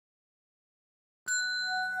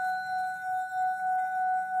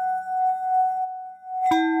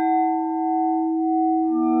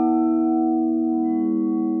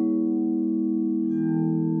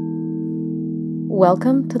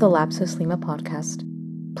Welcome to the Lapsus Lima podcast.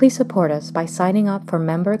 Please support us by signing up for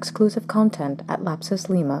member-exclusive content at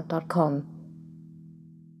lapsuslima.com.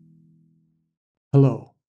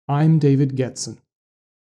 Hello, I'm David Getson.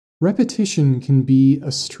 Repetition can be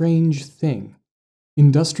a strange thing.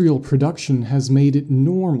 Industrial production has made it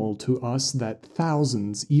normal to us that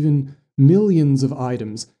thousands, even millions of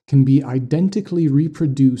items can be identically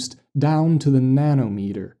reproduced down to the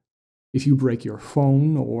nanometer. If you break your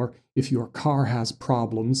phone or if your car has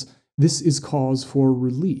problems, this is cause for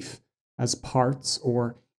relief, as parts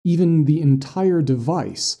or even the entire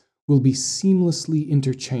device will be seamlessly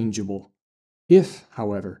interchangeable. If,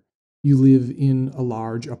 however, you live in a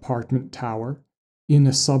large apartment tower, in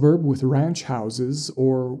a suburb with ranch houses,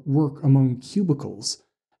 or work among cubicles,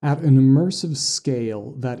 at an immersive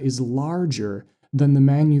scale that is larger than the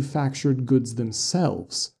manufactured goods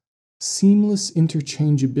themselves, seamless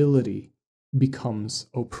interchangeability becomes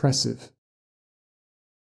oppressive.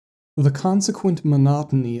 The consequent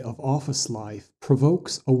monotony of office life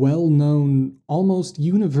provokes a well-known, almost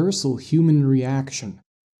universal human reaction,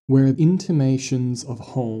 where intimations of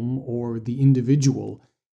home or the individual,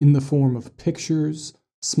 in the form of pictures,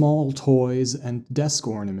 small toys, and desk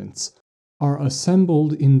ornaments, are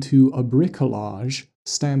assembled into a bricolage,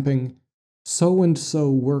 stamping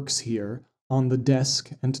 "so-and-so works here" on the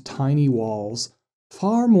desk and tiny walls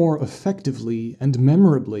far more effectively and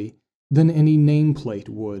memorably than any nameplate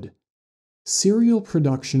would. Serial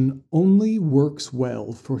production only works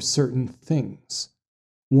well for certain things.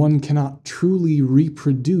 One cannot truly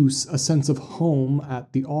reproduce a sense of home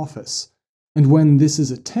at the office, and when this is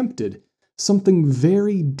attempted, something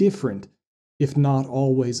very different, if not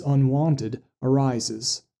always unwanted,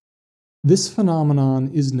 arises. This phenomenon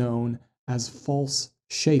is known as false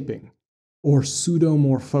shaping, or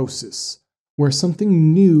pseudomorphosis, where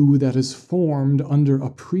something new that is formed under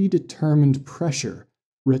a predetermined pressure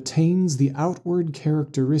retains the outward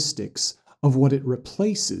characteristics of what it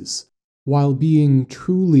replaces, while being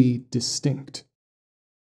truly distinct.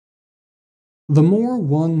 The more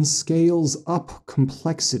one scales up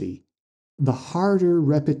complexity, the harder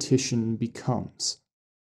repetition becomes.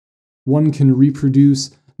 One can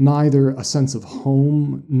reproduce neither a sense of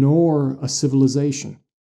home nor a civilization.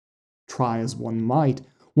 Try as one might,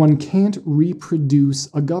 one can't reproduce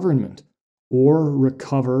a government, or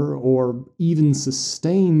recover or even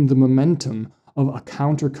sustain the momentum of a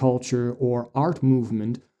counterculture or art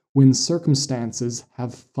movement when circumstances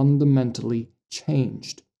have fundamentally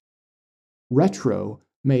changed. Retro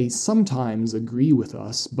may sometimes agree with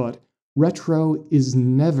us, but retro is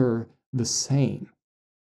never the same.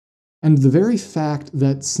 And the very fact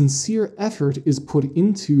that sincere effort is put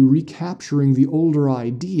into recapturing the older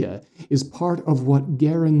idea is part of what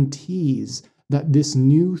guarantees that this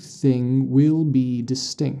new thing will be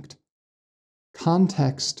distinct.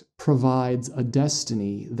 Context provides a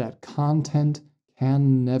destiny that content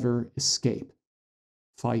can never escape,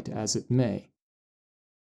 fight as it may.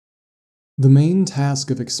 The main task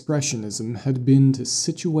of Expressionism had been to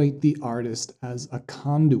situate the artist as a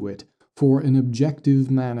conduit for an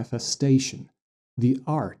objective manifestation, the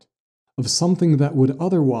art, of something that would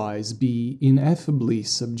otherwise be ineffably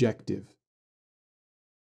subjective.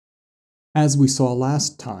 As we saw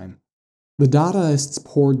last time, the Dadaists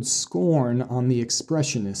poured scorn on the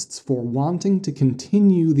Expressionists for wanting to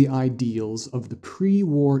continue the ideals of the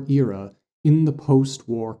pre-war era in the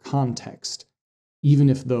post-war context, even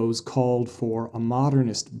if those called for a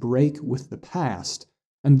modernist break with the past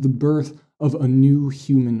and the birth of a new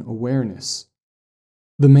human awareness.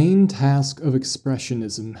 The main task of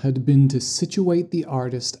Expressionism had been to situate the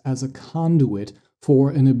artist as a conduit for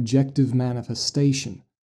an objective manifestation,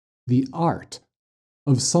 the art,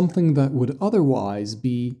 of something that would otherwise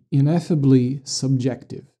be ineffably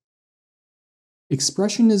subjective.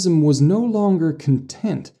 Expressionism was no longer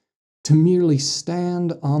content to merely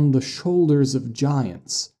stand on the shoulders of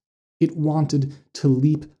giants. It wanted to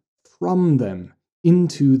leap from them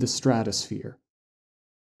into the stratosphere.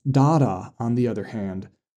 Dada, on the other hand,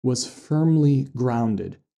 was firmly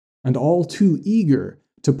grounded, and all too eager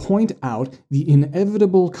to point out the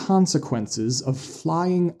inevitable consequences of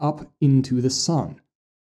flying up into the sun.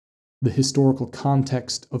 The historical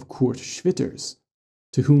context of Kurt Schwitters,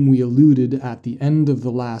 to whom we alluded at the end of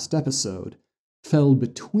the last episode, fell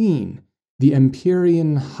between the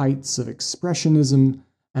Empyrean heights of Expressionism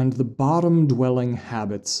and the bottom-dwelling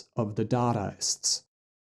habits of the Dadaists,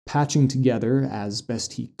 patching together, as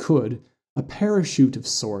best he could, a parachute of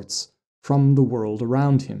sorts from the world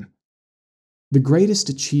around him. The greatest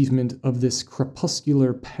achievement of this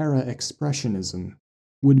crepuscular para-expressionism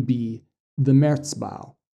would be the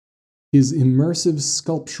Märzbau, his immersive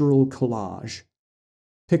sculptural collage,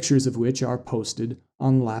 pictures of which are posted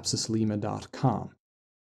on lapsuslima.com.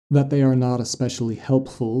 That they are not especially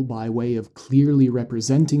helpful by way of clearly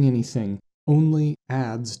representing anything only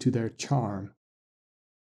adds to their charm.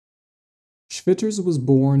 Schwitters was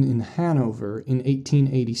born in Hanover in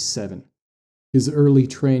 1887. His early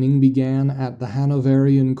training began at the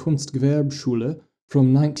Hanoverian Kunstgewerbeschule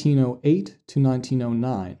from 1908 to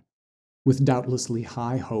 1909. With doubtlessly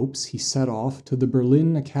high hopes, he set off to the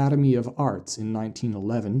Berlin Academy of Arts in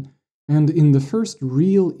 1911, and in the first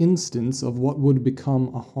real instance of what would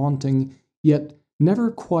become a haunting, yet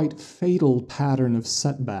never quite fatal pattern of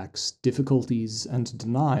setbacks, difficulties, and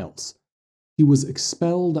denials, he was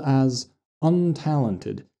expelled as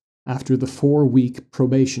untalented after the 4-week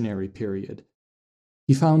probationary period.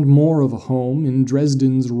 He found more of a home in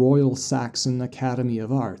Dresden's Royal Saxon Academy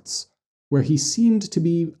of Arts, where he seemed to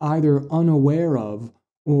be either unaware of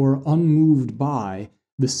or unmoved by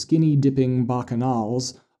the skinny-dipping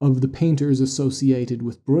bacchanals of the painters associated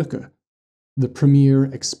with Brücke, the premier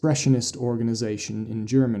expressionist organization in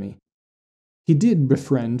Germany. He did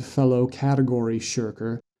befriend fellow category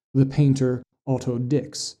shirker, the painter Otto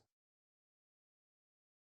Dix.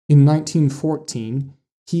 In 1914,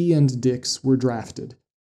 he and Dix were drafted,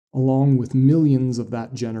 along with millions of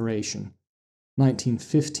that generation.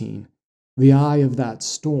 1915, the eye of that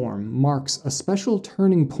storm, marks a special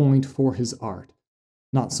turning point for his art,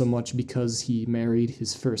 not so much because he married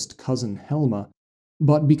his first cousin Helma,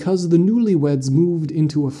 but because the newlyweds moved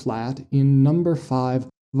into a flat in number 5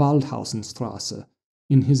 Waldhausenstrasse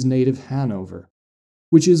in his native Hanover,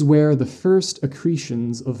 which is where the first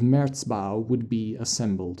accretions of Märzbau would be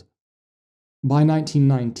assembled. By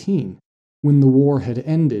 1919, when the war had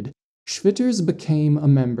ended, Schwitters became a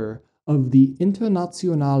member of the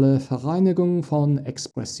Internationale Vereinigung von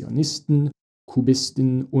Expressionisten,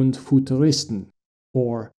 Kubisten und Futuristen,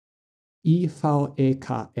 or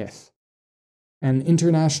IVEKF, an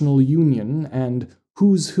international union and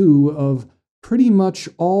who's who of pretty much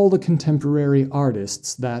all the contemporary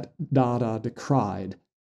artists that Dada decried.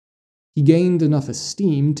 He gained enough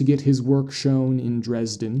esteem to get his work shown in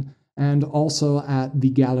Dresden and also at the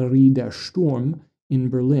Galerie der Sturm in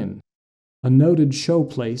Berlin, a noted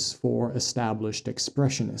showplace for established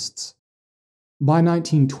expressionists. By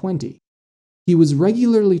 1920, he was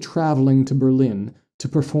regularly traveling to Berlin to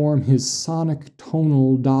perform his sonic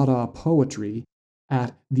tonal Dada poetry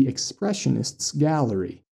at the Expressionists'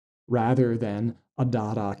 Gallery, rather than a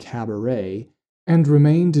Dada cabaret, and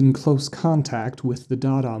remained in close contact with the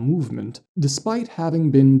Dada movement despite having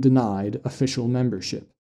been denied official membership.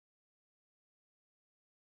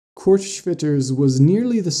 Kurt Schwitters was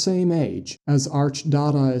nearly the same age as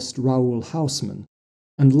arch-Dadaist Raoul Hausmann,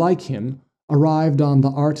 and like him, arrived on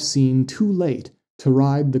the art scene too late to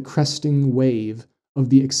ride the cresting wave of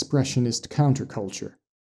the expressionist counterculture.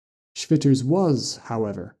 Schwitters was,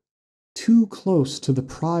 however, too close to the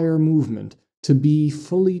prior movement to be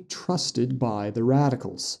fully trusted by the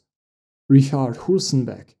radicals. Richard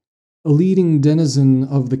Hulsenbeck, a leading denizen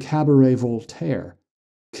of the Cabaret Voltaire,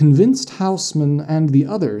 convinced Hausmann and the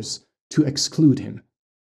others to exclude him.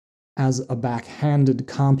 As a backhanded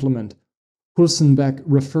compliment, Hulsenbeck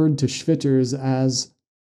referred to Schwitters as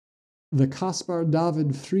the Caspar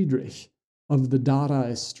David Friedrich of the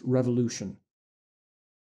Dadaist revolution,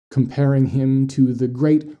 comparing him to the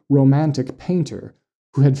great romantic painter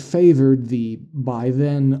who had favored the, by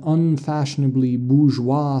then unfashionably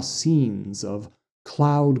bourgeois scenes of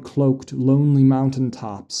cloud-cloaked lonely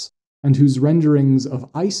mountaintops, and whose renderings of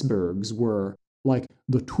icebergs were, like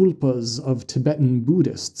the tulpas of Tibetan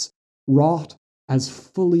Buddhists, wrought as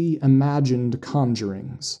fully imagined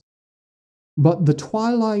conjurings. But the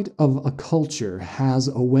twilight of a culture has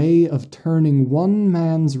a way of turning one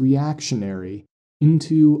man's reactionary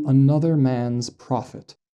into another man's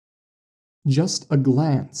prophet. Just a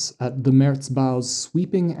glance at the Märzbau's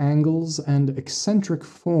sweeping angles and eccentric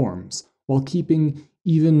forms, while keeping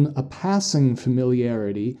even a passing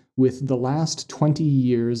familiarity with the last 20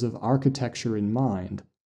 years of architecture in mind,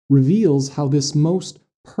 reveals how this most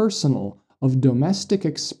personal of domestic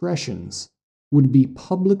expressions would be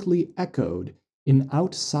publicly echoed in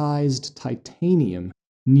outsized titanium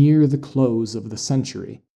near the close of the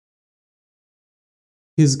century.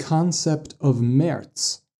 His concept of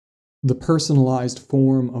März, the personalized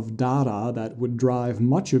form of Dada that would drive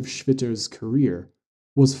much of Schwitters' career,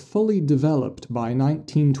 was fully developed by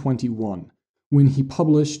 1921, when he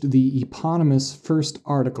published the eponymous first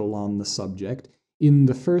article on the subject in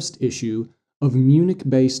the first issue of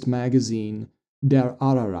Munich-based magazine Der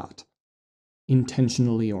Ararat.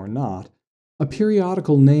 Intentionally or not, a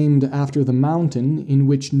periodical named after the mountain in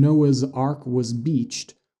which Noah's Ark was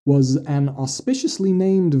beached was an auspiciously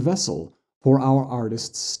named vessel for our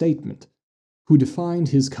artist's statement, who defined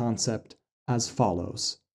his concept as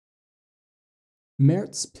follows.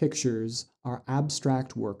 Mert's pictures are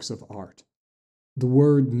abstract works of art. The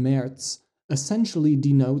word Merz essentially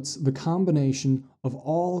denotes the combination of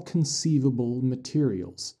all conceivable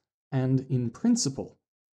materials, and in principle,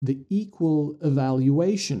 the equal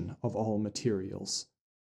evaluation of all materials.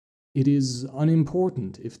 It is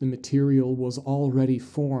unimportant if the material was already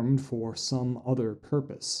formed for some other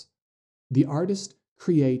purpose. The artist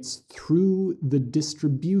creates through the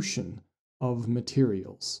distribution of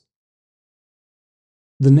materials.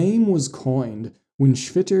 The name was coined when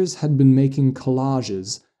Schwitters had been making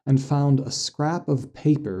collages and found a scrap of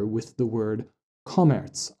paper with the word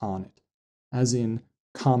Commerz on it, as in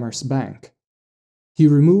Commerce Bank. He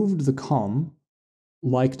removed the com,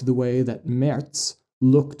 liked the way that Merz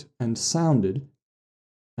looked and sounded,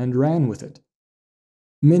 and ran with it.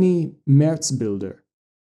 Many Merzbilder,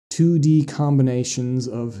 2D combinations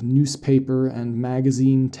of newspaper and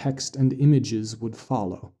magazine text and images would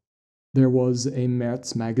follow. There was a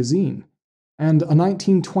Merz magazine, and a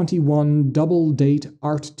 1921 double-date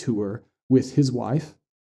art tour with his wife,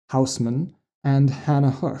 Hausmann, and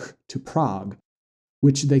Hannah Höch to Prague,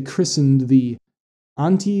 which they christened the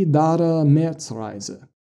Anti-Dada Märzreise.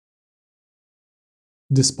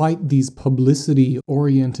 Despite these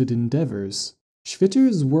publicity-oriented endeavors,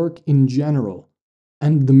 Schwitters' work in general,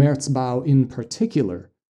 and the Märzbau in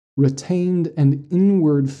particular, retained an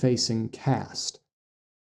inward-facing cast.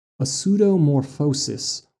 A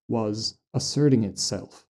pseudomorphosis was asserting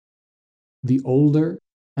itself. The older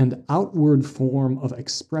and outward form of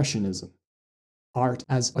Expressionism, art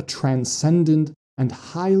as a transcendent and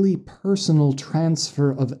highly personal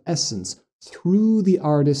transfer of essence through the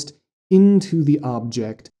artist into the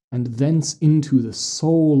object and thence into the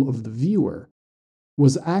soul of the viewer,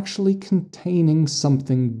 was actually containing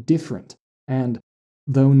something different and,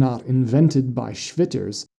 though not invented by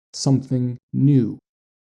Schwitters, something new.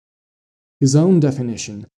 His own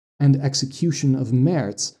definition and execution of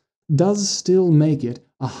Merz does still make it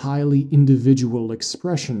a highly individual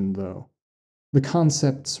expression, though. The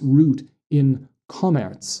concept's root in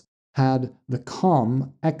Kommerz had the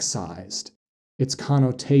com excised, its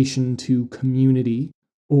connotation to community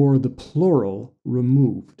or the plural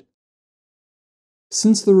removed.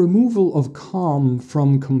 Since the removal of com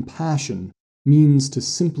from compassion means to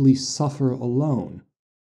simply suffer alone,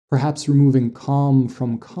 perhaps removing com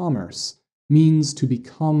from commerce means to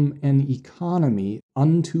become an economy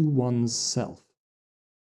unto one's self.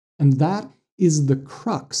 And that is the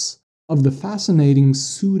crux of the fascinating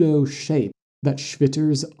pseudo-shape that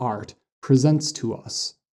Schwitters' art presents to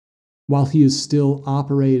us. While he is still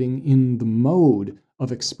operating in the mode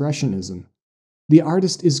of Expressionism, the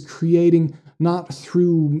artist is creating not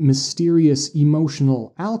through mysterious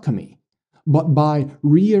emotional alchemy, but by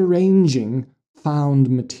rearranging found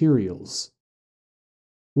materials.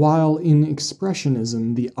 While in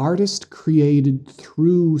Expressionism the artist created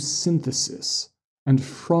through synthesis and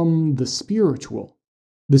from the spiritual,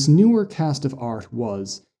 this newer cast of art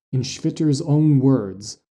was, in Schwitters' own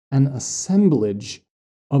words, an assemblage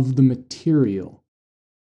of the material.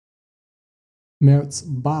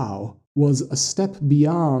 Märzbau was a step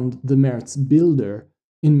beyond the Märzbilder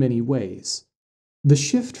in many ways. The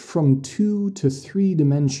shift from 2 to 3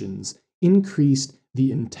 dimensions increased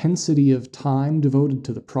the intensity of time devoted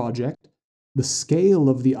to the project, the scale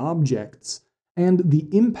of the objects, and the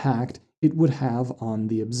impact it would have on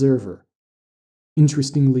the observer.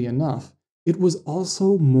 Interestingly enough, it was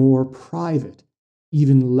also more private,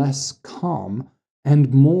 even less calm,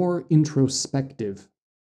 and more introspective.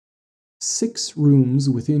 6 rooms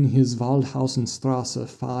within his Waldhausenstrasse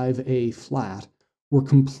 5A flat were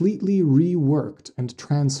completely reworked and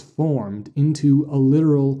transformed into a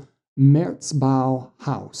literal Märzbau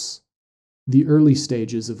house, the early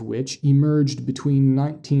stages of which emerged between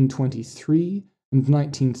 1923 and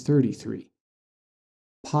 1933.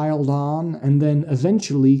 Piled on and then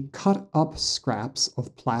eventually cut up scraps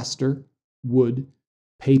of plaster, wood,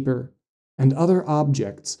 paper, and other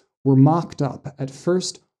objects were mocked up at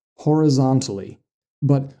first horizontally,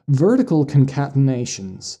 but vertical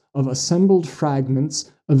concatenations of assembled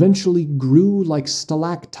fragments eventually grew like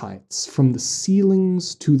stalactites from the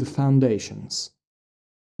ceilings to the foundations.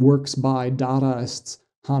 Works by Dadaists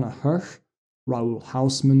Hannah Höch, Raoul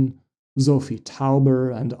Hausmann, Sophie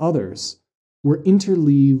Tauber, and others were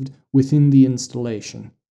interleaved within the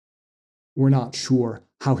installation. We're not sure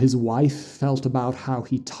how his wife felt about how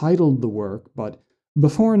he titled the work, but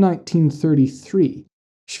before 1933,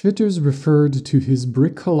 Schwitters referred to his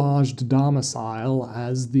bricolaged domicile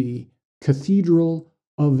as the Cathedral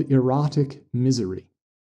of erotic misery.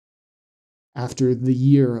 After the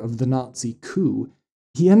year of the Nazi coup,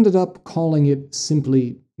 he ended up calling it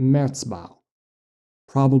simply Märzbau,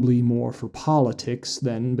 probably more for politics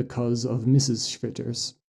than because of Mrs.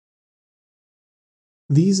 Schwitters.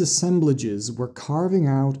 These assemblages were carving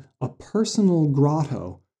out a personal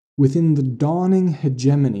grotto within the dawning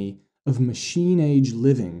hegemony of machine-age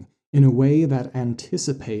living in a way that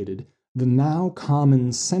anticipated the now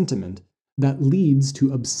common sentiment that leads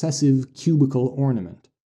to obsessive cubicle ornament.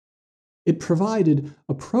 It provided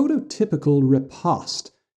a prototypical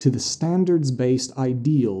riposte to the standards-based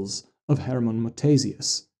ideals of Hermann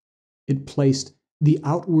Mottesius. It placed the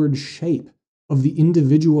outward shape of the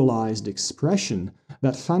individualized expression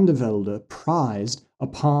that Van de Velde prized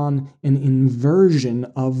upon an inversion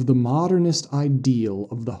of the modernist ideal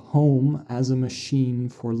of the home as a machine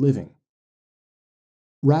for living.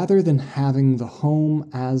 Rather than having the home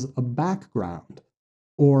as a background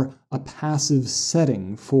or a passive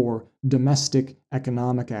setting for domestic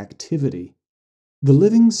economic activity, the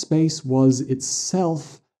living space was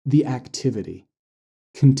itself the activity,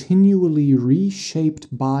 continually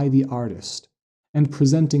reshaped by the artist and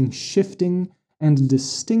presenting shifting and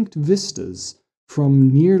distinct vistas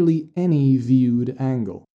from nearly any viewed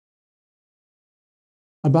angle.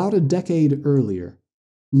 About a decade earlier,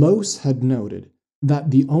 Loos had noted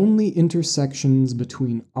that the only intersections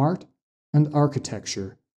between art and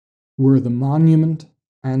architecture were the monument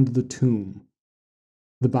and the tomb.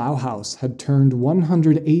 The Bauhaus had turned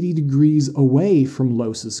 180 degrees away from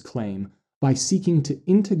Loos's claim by seeking to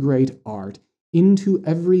integrate art into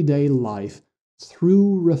everyday life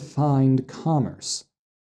through refined commerce,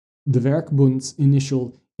 the Werkbund's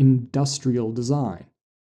initial industrial design.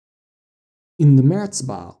 In the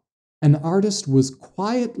Märzbau, an artist was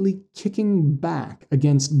quietly kicking back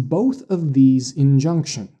against both of these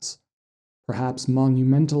injunctions, perhaps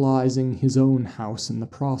monumentalizing his own house in the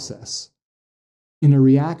process. In a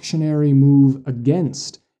reactionary move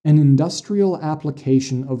against an industrial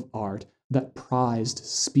application of art that prized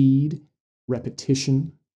speed,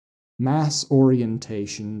 repetition, mass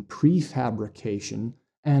orientation, prefabrication,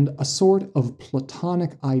 and a sort of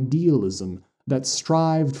Platonic idealism that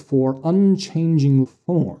strived for unchanging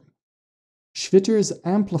form, Schwitters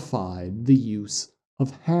amplified the use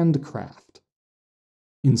of handcraft.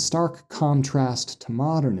 In stark contrast to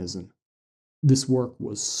modernism, this work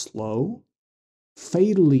was slow,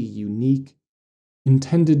 fatally unique,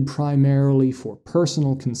 intended primarily for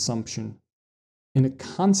personal consumption, in a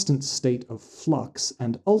constant state of flux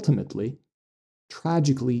and ultimately,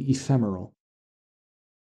 tragically ephemeral.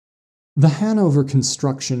 The Hanover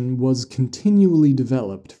construction was continually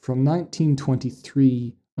developed from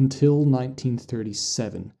 1923 until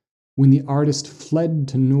 1937, when the artist fled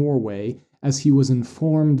to Norway as he was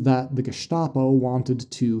informed that the Gestapo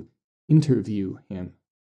wanted to interview him.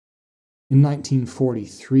 In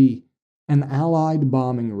 1943, an Allied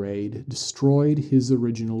bombing raid destroyed his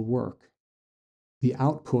original work, the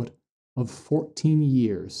output of 14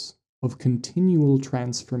 years of continual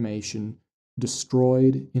transformation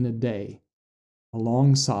destroyed in a day,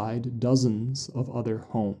 alongside dozens of other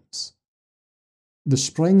homes. The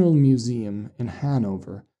Sprengel Museum in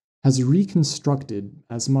Hanover has reconstructed,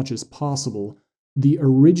 as much as possible, the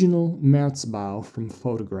original Märzbau from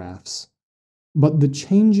photographs, but the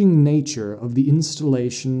changing nature of the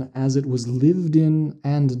installation as it was lived in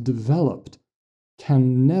and developed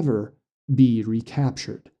can never be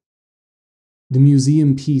recaptured. The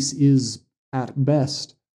museum piece is, at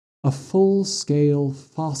best, a full-scale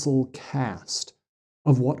fossil cast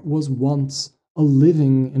of what was once a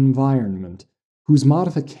living environment, whose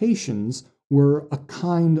modifications were a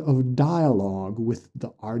kind of dialogue with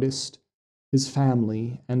the artist, his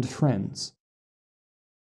family, and friends.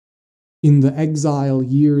 In the exile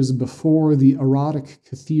years before the erotic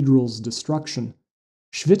cathedral's destruction,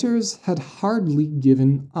 Schwitters had hardly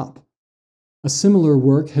given up. A similar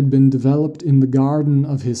work had been developed in the garden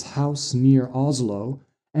of his house near Oslo,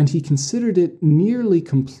 and he considered it nearly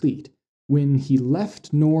complete when he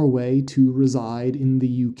left Norway to reside in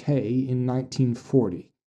the UK in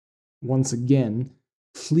 1940, once again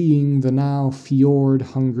fleeing the now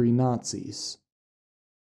fjord-hungry Nazis.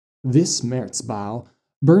 This Märzbau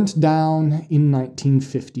burnt down in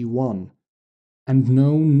 1951, and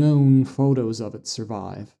no known photos of it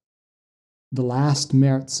survive. The last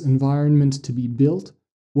Merz environment to be built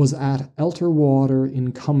was at Elterwater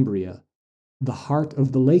in Cumbria, the heart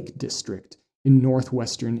of the Lake District in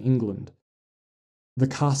northwestern England. The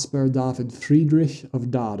Caspar David Friedrich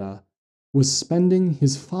of Dada was spending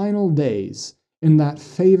his final days in that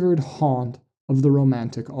favored haunt of the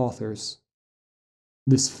Romantic authors.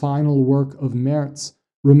 This final work of Merz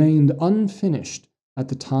remained unfinished at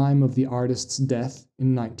the time of the artist's death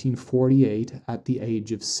in 1948 at the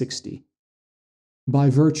age of 60. By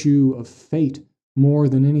virtue of fate more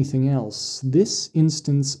than anything else, this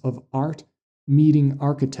instance of art meeting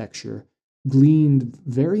architecture gleaned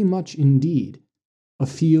very much indeed a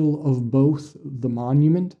feel of both the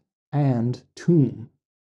monument and tomb,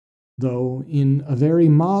 though in a very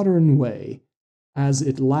modern way, as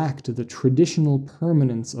it lacked the traditional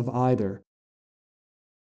permanence of either.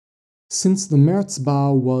 Since the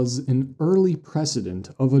Märzbau was an early precedent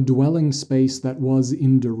of a dwelling space that was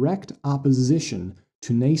in direct opposition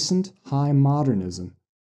to nascent high modernism,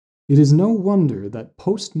 it is no wonder that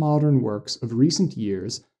postmodern works of recent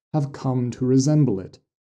years have come to resemble it.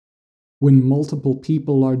 When multiple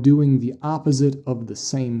people are doing the opposite of the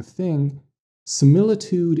same thing,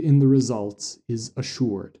 similitude in the results is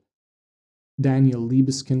assured. Daniel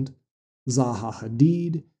Libeskind, Zaha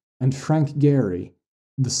Hadid, and Frank Gehry,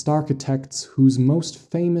 the starchitects whose most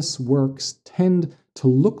famous works tend to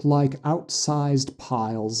look like outsized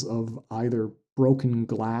piles of either broken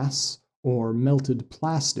glass or melted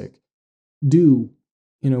plastic, do,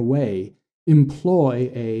 in a way,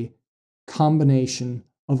 employ a combination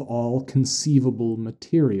of all conceivable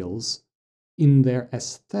materials in their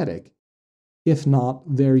aesthetic, if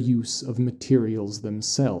not their use of materials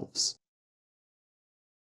themselves.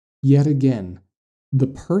 Yet again, the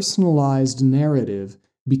personalized narrative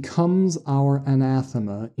becomes our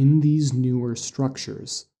anathema in these newer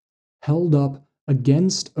structures, held up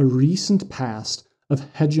against a recent past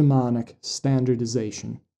of hegemonic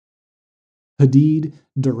standardization. Hadid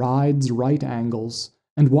derides right angles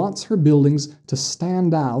and wants her buildings to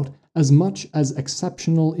stand out as much as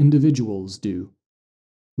exceptional individuals do.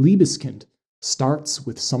 Libeskind starts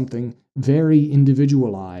with something very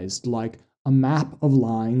individualized, like a map of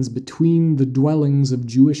lines between the dwellings of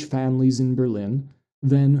Jewish families in Berlin,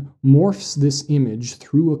 then morphs this image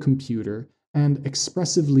through a computer and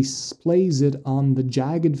expressively displays it on the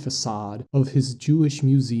jagged facade of his Jewish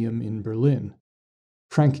museum in Berlin.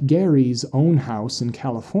 Frank Gehry's own house in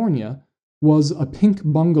California was a pink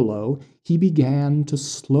bungalow he began to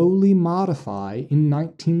slowly modify in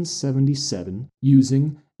 1977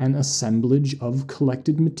 using an assemblage of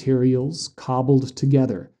collected materials cobbled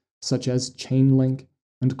together, such as chain link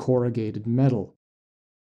and corrugated metal.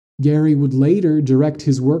 Gehry would later direct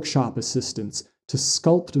his workshop assistants to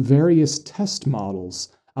sculpt various test models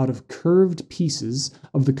out of curved pieces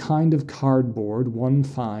of the kind of cardboard one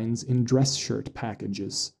finds in dress shirt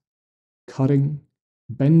packages. Cutting,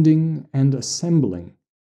 bending, and assembling,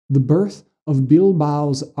 the birth of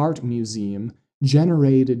Bilbao's art museum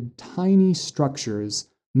generated tiny structures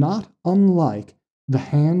not unlike the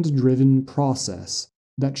hand-driven process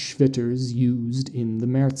that Schwitters used in the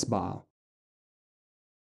Märzbau.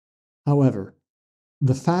 However,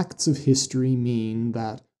 the facts of history mean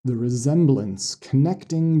that the resemblance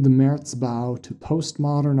connecting the Märzbau to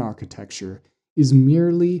postmodern architecture is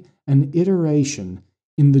merely an iteration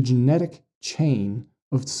in the genetic chain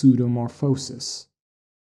of pseudomorphosis.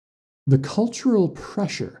 The cultural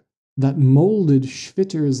pressure that molded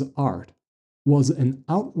Schwitters' art was an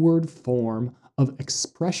outward form of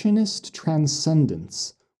expressionist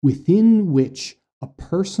transcendence within which a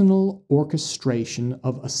personal orchestration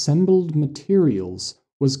of assembled materials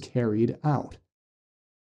was carried out.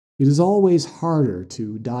 It is always harder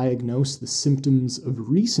to diagnose the symptoms of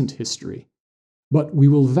recent history, but we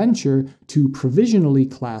will venture to provisionally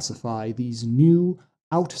classify these new,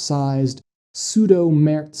 outsized,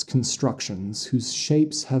 pseudo-Merz constructions whose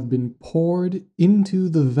shapes have been poured into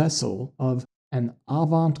the vessel of an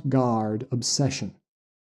avant-garde obsession,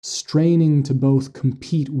 straining to both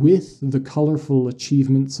compete with the colorful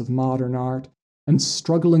achievements of modern art and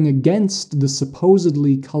struggling against the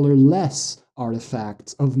supposedly colorless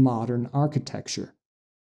artifacts of modern architecture.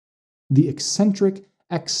 The eccentric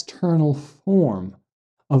external form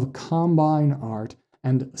of combine art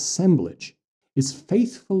and assemblage is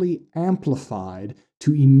faithfully amplified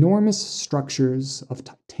to enormous structures of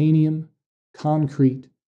titanium, concrete,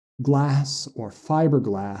 glass, or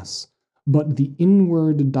fiberglass, but the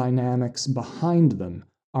inward dynamics behind them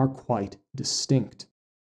are quite distinct.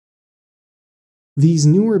 These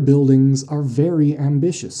newer buildings are very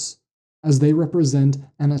ambitious, as they represent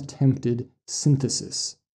an attempted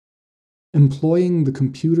synthesis. Employing the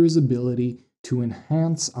computer's ability to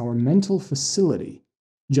enhance our mental facility,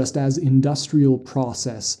 just as industrial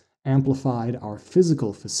process amplified our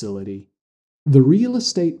physical facility, the real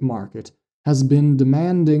estate market has been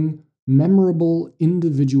demanding memorable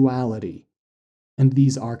individuality, and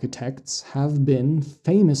these architects have been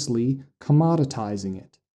famously commoditizing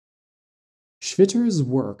it. Schwitters'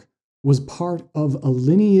 work was part of a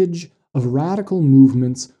lineage of radical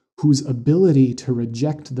movements whose ability to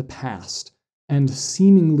reject the past and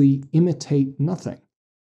seemingly imitate nothing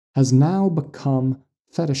has now become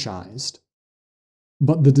fetishized.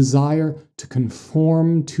 But the desire to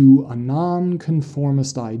conform to a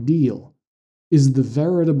non-conformist ideal is the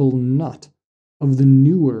veritable nut of the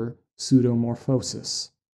newer pseudomorphosis.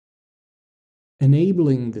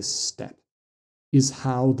 Enabling this step is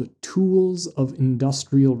how the tools of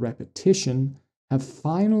industrial repetition have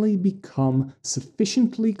finally become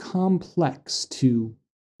sufficiently complex to,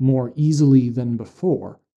 more easily than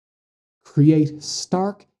before, create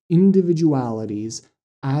stark individualities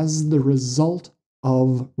as the result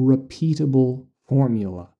of repeatable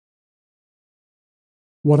formula.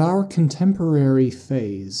 What our contemporary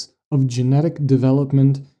phase of genetic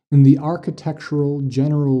development in the architectural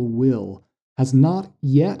general will has not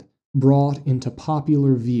yet brought into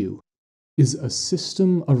popular view is a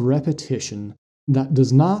system of repetition that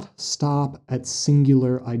does not stop at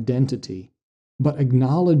singular identity, but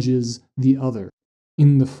acknowledges the other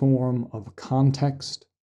in the form of context,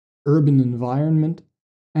 urban environment,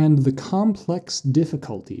 and the complex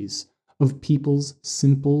difficulties of people's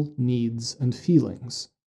simple needs and feelings.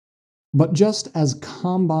 But just as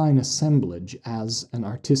combine assemblage as an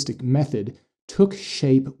artistic method took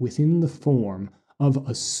shape within the form of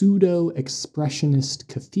a pseudo-expressionist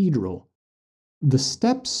cathedral, the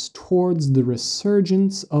steps towards the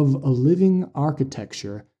resurgence of a living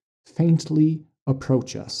architecture faintly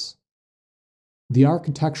approach us. The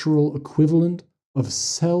architectural equivalent of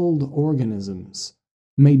celled organisms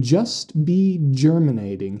may just be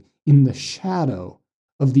germinating in the shadow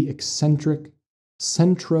of the eccentric,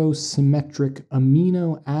 centrosymmetric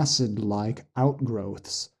amino acid-like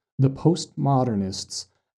outgrowths the postmodernists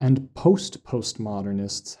and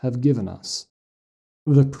post-postmodernists have given us.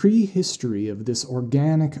 The prehistory of this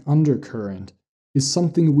organic undercurrent is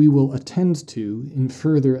something we will attend to in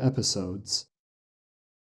further episodes.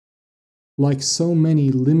 Like so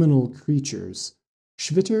many liminal creatures,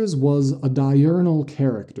 Schwitters was a diurnal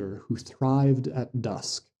character who thrived at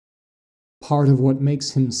dusk. Part of what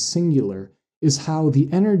makes him singular is how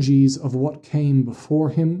the energies of what came before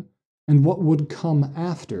him and what would come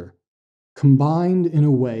after combined in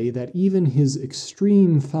a way that even his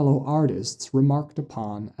extreme fellow artists remarked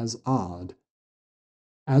upon as odd.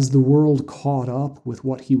 As the world caught up with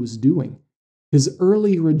what he was doing, his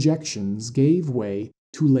early rejections gave way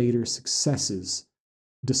to later successes,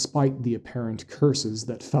 despite the apparent curses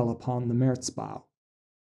that fell upon the Märzbau.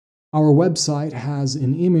 Our website has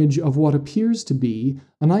an image of what appears to be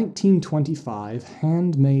a 1925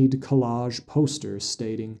 handmade collage poster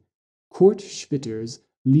stating, Kurt Schwitters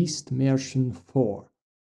liest Märchen vor.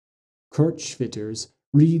 Kurt Schwitters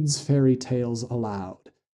reads fairy tales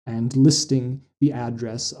aloud, and listing the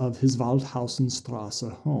address of his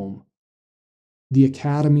Waldhausenstrasse home. The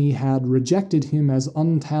Academy had rejected him as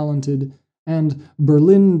untalented, and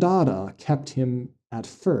Berlin Dada kept him, at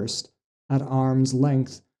first, at arm's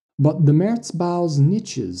length, but the Märzbau's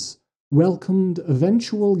niches welcomed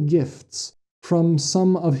eventual gifts from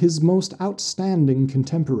some of his most outstanding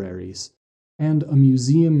contemporaries, and a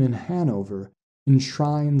museum in Hanover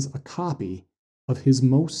enshrines a copy of his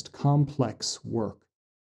most complex work.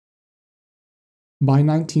 By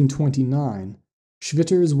 1929,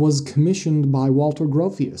 Schwitters was commissioned by Walter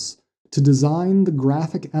Gropius to design the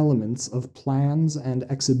graphic elements of plans and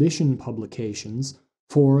exhibition publications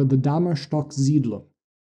for the Dammerstock-Siedlung,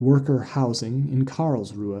 worker housing in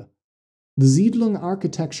Karlsruhe. The Siedlung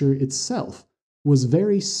architecture itself was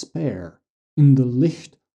very spare in the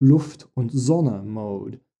Licht, Luft und Sonne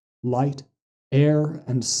mode, light, air,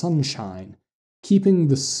 and sunshine, keeping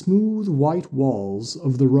the smooth white walls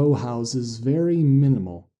of the row houses very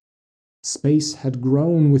minimal. Space had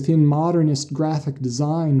grown within modernist graphic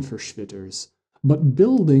design for Schwitters, but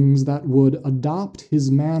buildings that would adopt his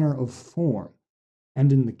manner of form,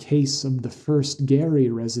 and in the case of the first Gary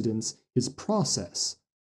residence, his process,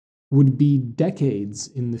 would be decades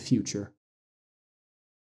in the future.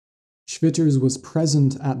 Schwitters was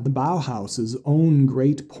present at the Bauhaus's own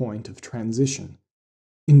great point of transition.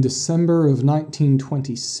 In December of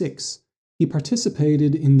 1926, he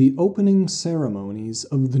participated in the opening ceremonies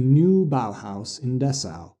of the new Bauhaus in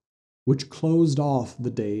Dessau, which closed off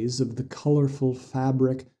the days of the colorful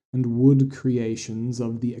fabric and wood creations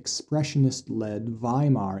of the Expressionist-led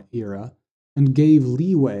Weimar era and gave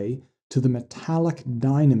leeway to the metallic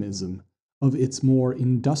dynamism of its more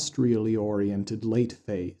industrially oriented late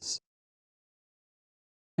phase.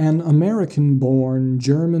 An American-born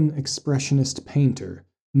German expressionist painter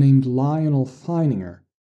named Lionel Feininger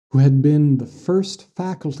who had been the first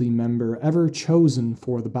faculty member ever chosen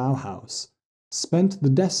for the Bauhaus, spent the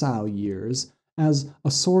Dessau years as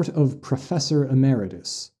a sort of professor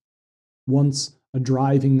emeritus. Once a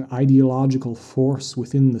driving ideological force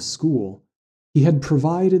within the school, he had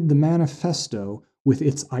provided the manifesto with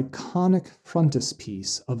its iconic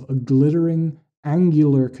frontispiece of a glittering,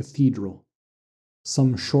 angular cathedral.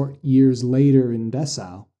 Some short years later in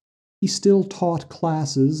Dessau, he still taught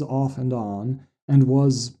classes off and on, and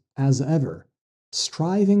was, as ever,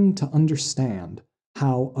 striving to understand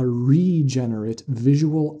how a regenerate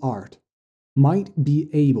visual art might be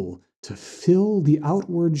able to fill the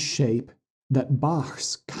outward shape that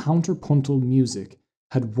Bach's counterpuntal music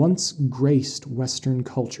had once graced Western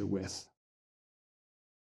culture with.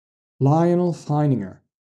 Lionel Feininger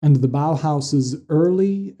and the Bauhaus's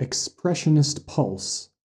early expressionist pulse,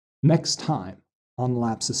 next time on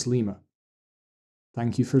Lapsus Lima.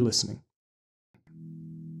 Thank you for listening.